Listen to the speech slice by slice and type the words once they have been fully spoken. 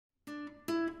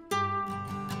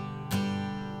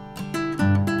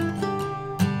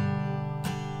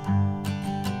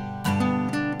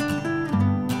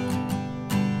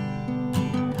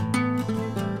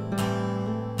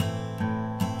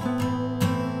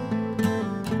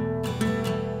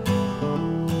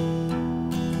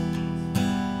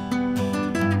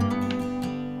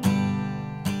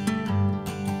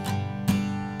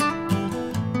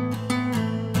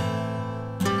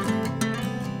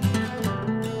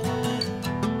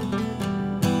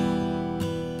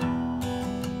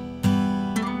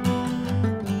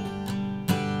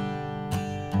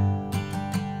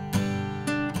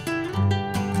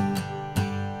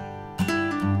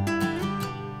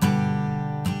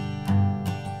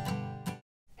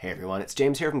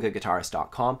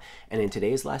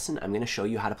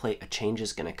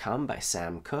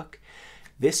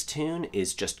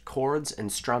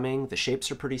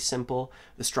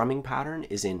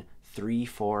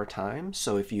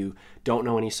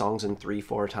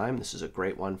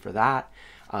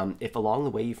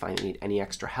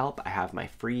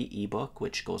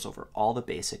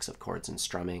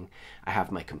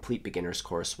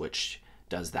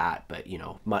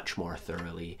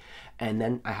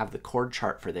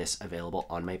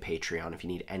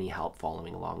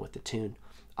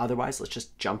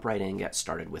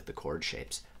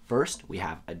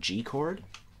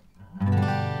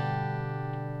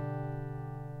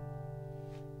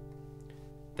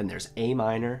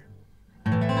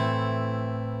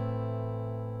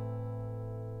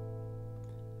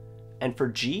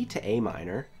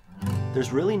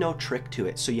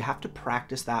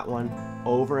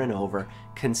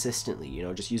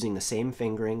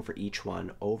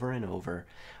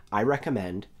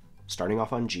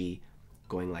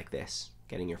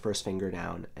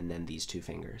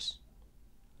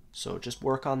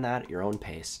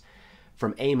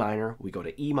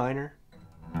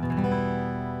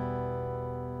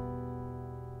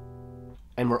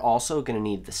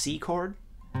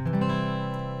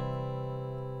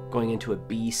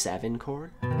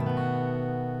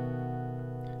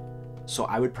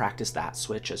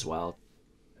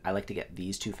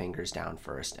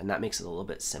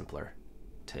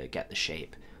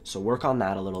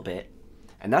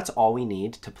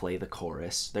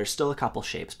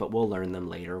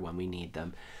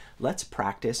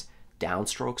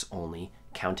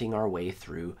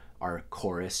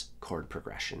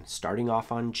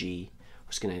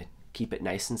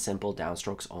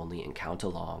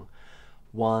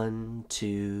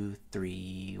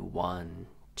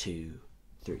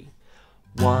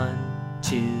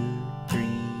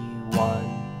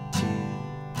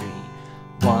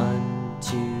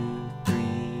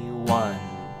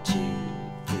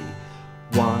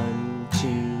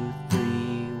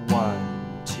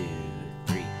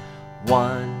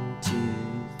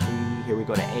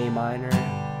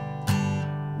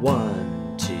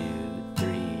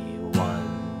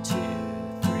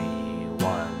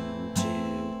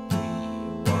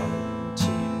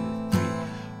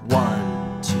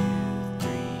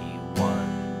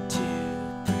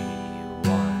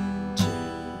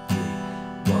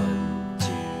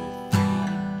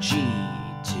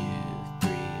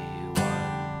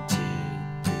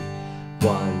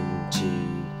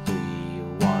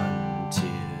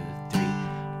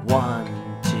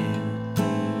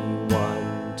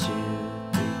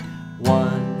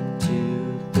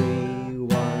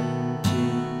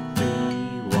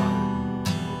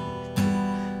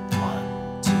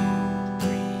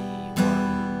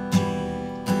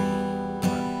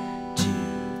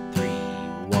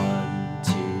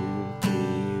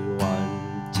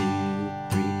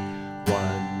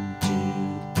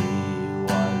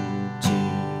1, 2,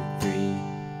 3.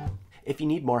 If you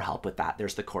need more help with that,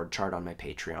 there's the chord chart on my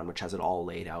Patreon, which has it all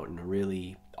laid out in a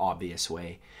really obvious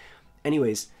way.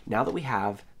 Anyways, now that we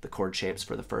have the chord shapes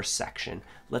for the first section,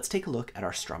 let's take a look at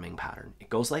our strumming pattern. It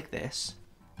goes like this.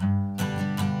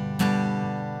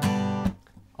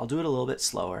 I'll do it a little bit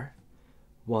slower.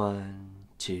 1,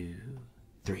 2,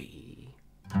 3.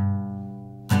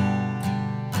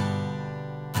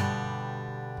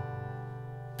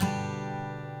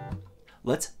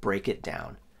 Let's break it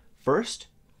down. First,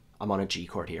 I'm on a G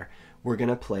chord here. We're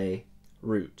gonna play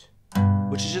root,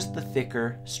 which is just the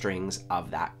thicker strings of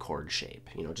that chord shape.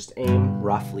 You know, just aim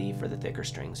roughly for the thicker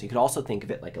strings. You could also think of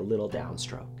it like a little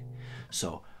downstroke.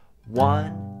 So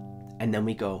 1, and then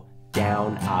we go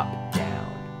down, up,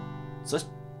 down. So let's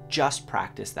just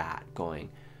practice that,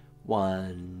 going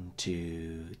 1,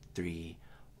 2, 3,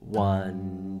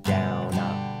 1, down,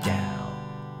 up,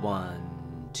 down,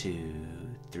 1, 2,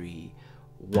 3,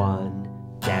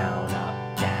 1, down,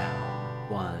 up,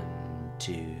 down, 1,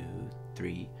 2,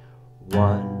 3,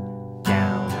 1,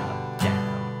 down, up,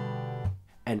 down.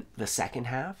 And the second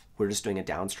half, we're just doing a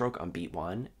downstroke on beat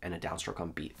 1 and a downstroke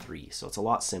on beat 3. So it's a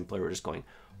lot simpler. We're just going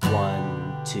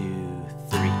 1, 2,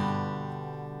 3.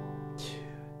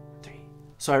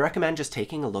 So I recommend just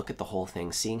taking a look at the whole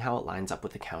thing, seeing how it lines up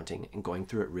with the counting, and going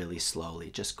through it really slowly.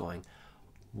 Just going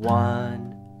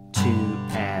 1, 2,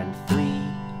 and 3.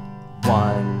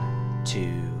 1,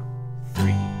 2,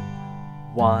 3.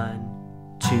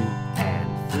 1, 2,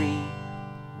 and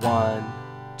 3. 1,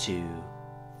 2,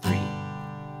 3.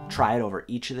 Try it over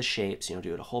each of the shapes, do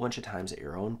it a whole bunch of times at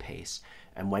your own pace.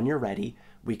 And when you're ready,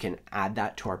 we can add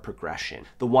that to our progression.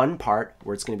 The one part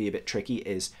where it's going to be a bit tricky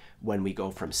is when we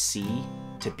go from C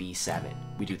to B7.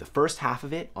 We do the first half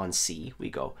of it on C. We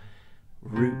go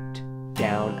root,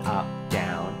 down, up,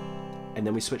 down, and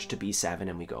then we switch to B7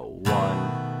 and we go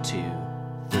 1, 2,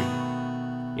 3.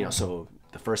 You know, so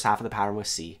the first half of the pattern with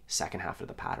C, second half of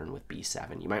the pattern with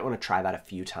B7. You might want to try that a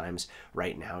few times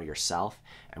right now yourself,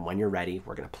 and when you're ready,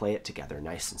 we're going to play it together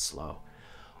nice and slow.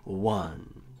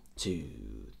 1, 2,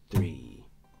 3.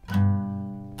 1,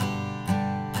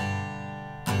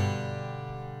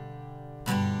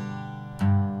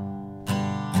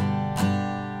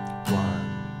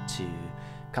 2.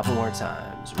 Couple more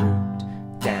times.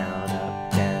 Root, down,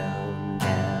 up, down,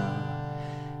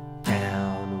 down,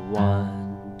 down.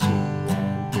 1, 2,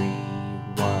 and 3.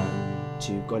 1,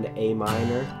 2. Going to A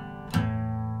minor.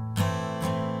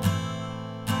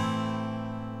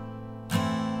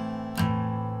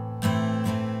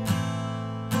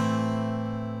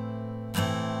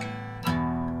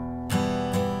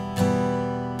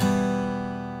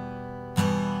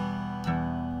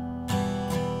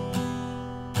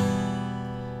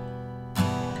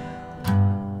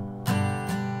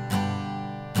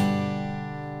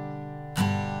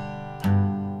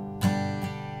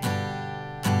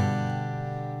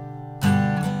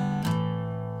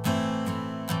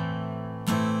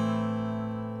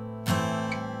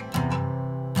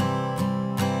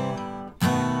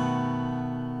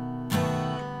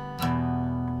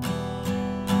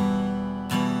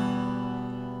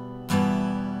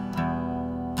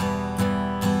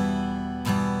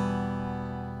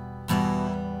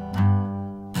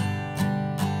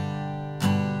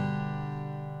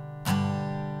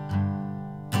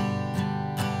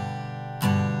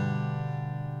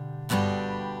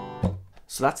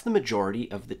 So that's the majority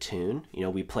of the tune. You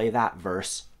know, we play that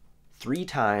verse 3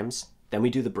 times, then we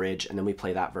do the bridge, and then we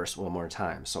play that verse one more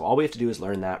time. So all we have to do is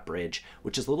learn that bridge,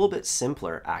 which is a little bit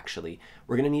simpler, actually.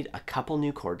 We're going to need a couple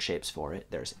new chord shapes for it.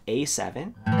 There's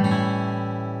A7,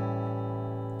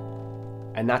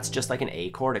 and that's just like an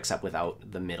A chord, except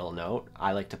without the middle note.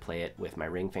 I like to play it with my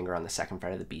ring finger on the 2nd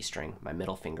fret of the B string, my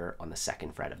middle finger on the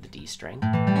 2nd fret of the D string.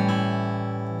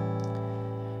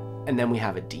 And then we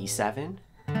have a D7.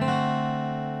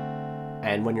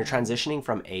 And when you're transitioning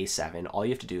from A7, all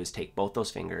you have to do is take both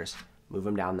those fingers, move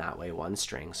them down that way, one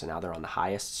string. So now they're on the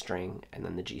highest string and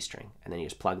then the G string. And then you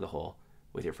just plug the hole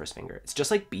with your first finger. It's just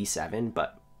like B7,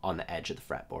 but on the edge of the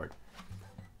fretboard.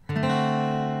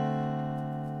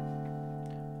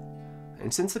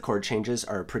 And since the chord changes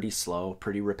are pretty slow,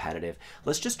 pretty repetitive,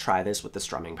 let's just try this with the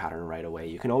strumming pattern right away.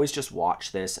 You can always just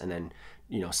watch this and then,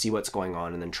 you know, see what's going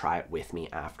on and then try it with me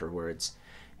afterwards.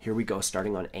 Here we go,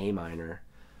 starting on A minor.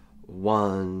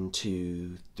 1,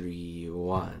 2, 3,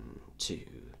 1, 2,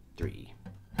 3.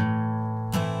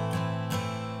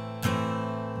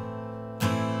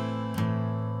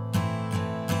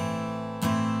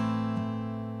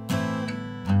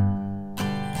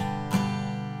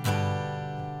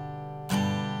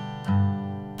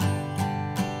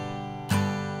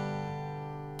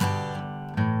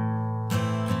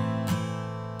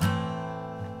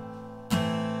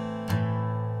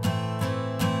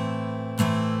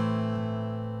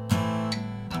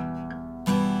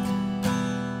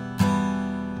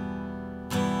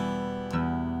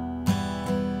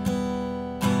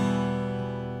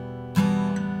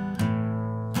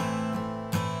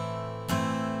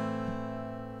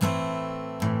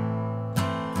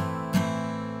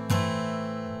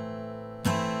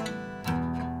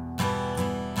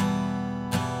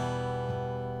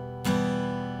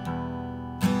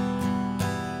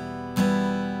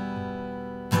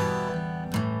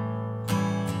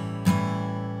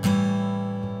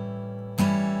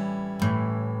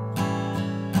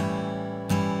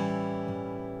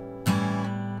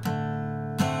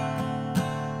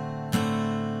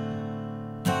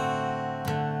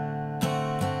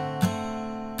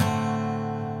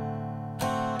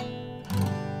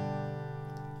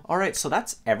 All right, so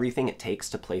that's everything it takes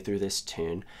to play through this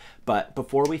tune. But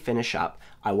before we finish up,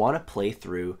 I want to play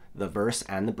through the verse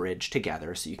and the bridge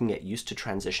together so you can get used to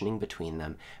transitioning between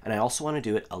them. And I also want to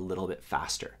do it a little bit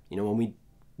faster. You know,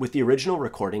 with the original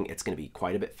recording, it's going to be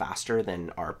quite a bit faster than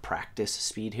our practice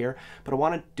speed here, but I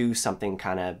want to do something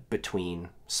kind of between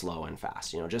slow and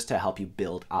fast, you know, just to help you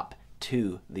build up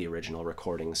to the original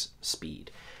recording's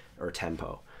speed or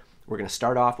tempo. We're going to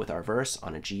start off with our verse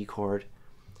on a G chord.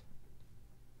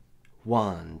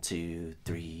 1, 2,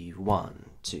 3, 1,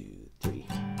 2, 3.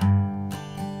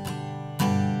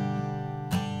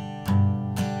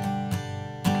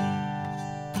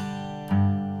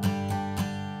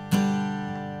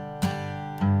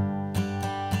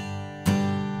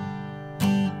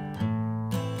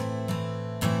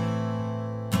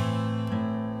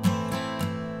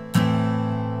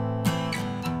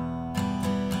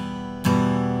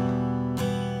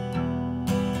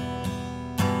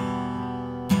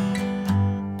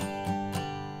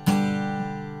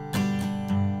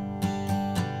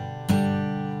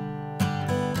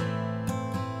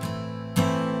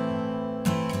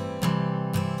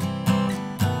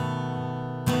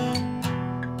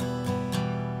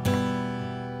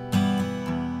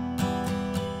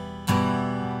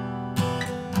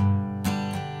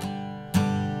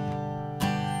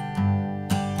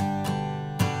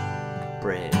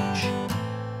 bridge.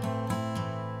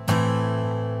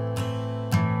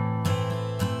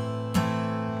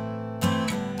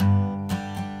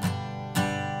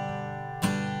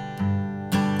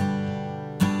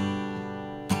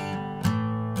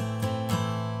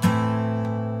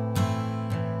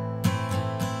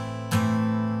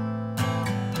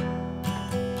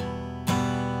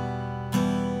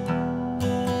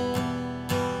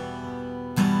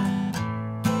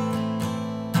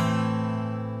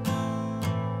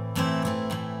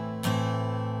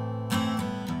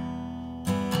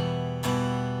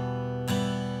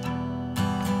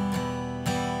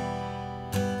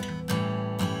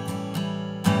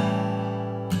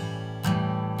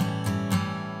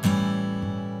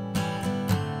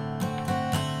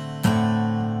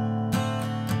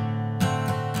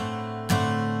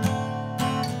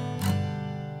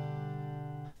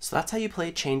 So that's how you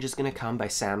play Change Is Gonna Come by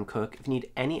Sam Cooke. If you need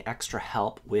any extra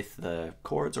help with the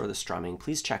chords or the strumming,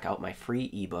 please check out my free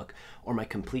ebook or my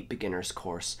complete beginner's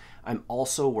course. I'm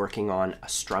also working on a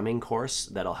strumming course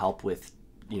that'll help with,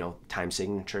 time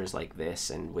signatures like this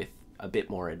and with a bit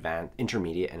more advanced,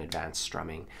 intermediate and advanced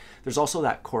strumming. There's also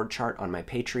that chord chart on my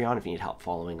Patreon if you need help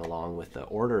following along with the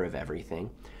order of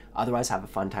everything. Otherwise, have a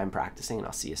fun time practicing, and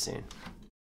I'll see you soon.